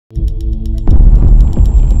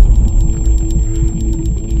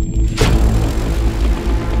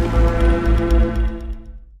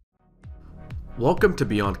Welcome to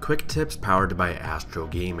Beyond Quick Tips powered by Astro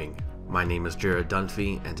Gaming. My name is Jared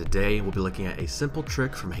Dunphy, and today we'll be looking at a simple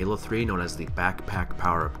trick from Halo 3 known as the Backpack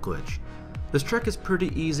Power-Up glitch. This trick is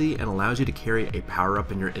pretty easy and allows you to carry a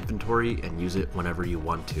power-up in your inventory and use it whenever you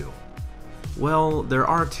want to. Well, there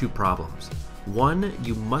are two problems. One,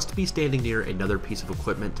 you must be standing near another piece of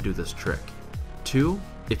equipment to do this trick. Two,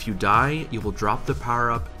 if you die, you will drop the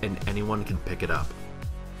power-up and anyone can pick it up.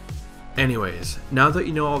 Anyways, now that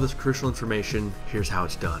you know all this crucial information, here's how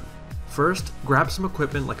it's done. First, grab some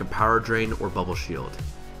equipment like a power drain or bubble shield.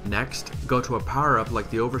 Next, go to a power-up like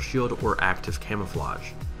the overshield or active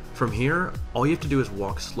camouflage. From here, all you have to do is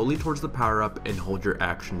walk slowly towards the power-up and hold your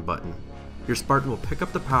action button. Your Spartan will pick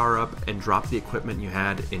up the power-up and drop the equipment you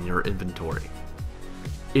had in your inventory.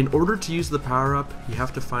 In order to use the power-up, you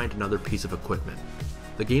have to find another piece of equipment.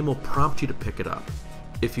 The game will prompt you to pick it up.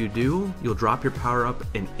 If you do, you'll drop your power-up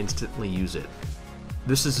and instantly use it.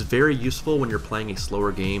 This is very useful when you're playing a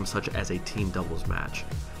slower game such as a team doubles match.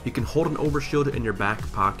 You can hold an overshield in your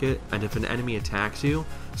back pocket, and if an enemy attacks you,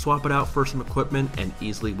 swap it out for some equipment and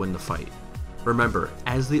easily win the fight. Remember,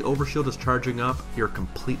 as the overshield is charging up, you're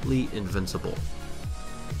completely invincible.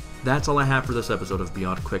 That's all I have for this episode of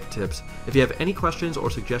Beyond Quick Tips. If you have any questions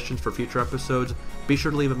or suggestions for future episodes, be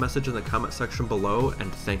sure to leave a message in the comment section below,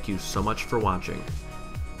 and thank you so much for watching.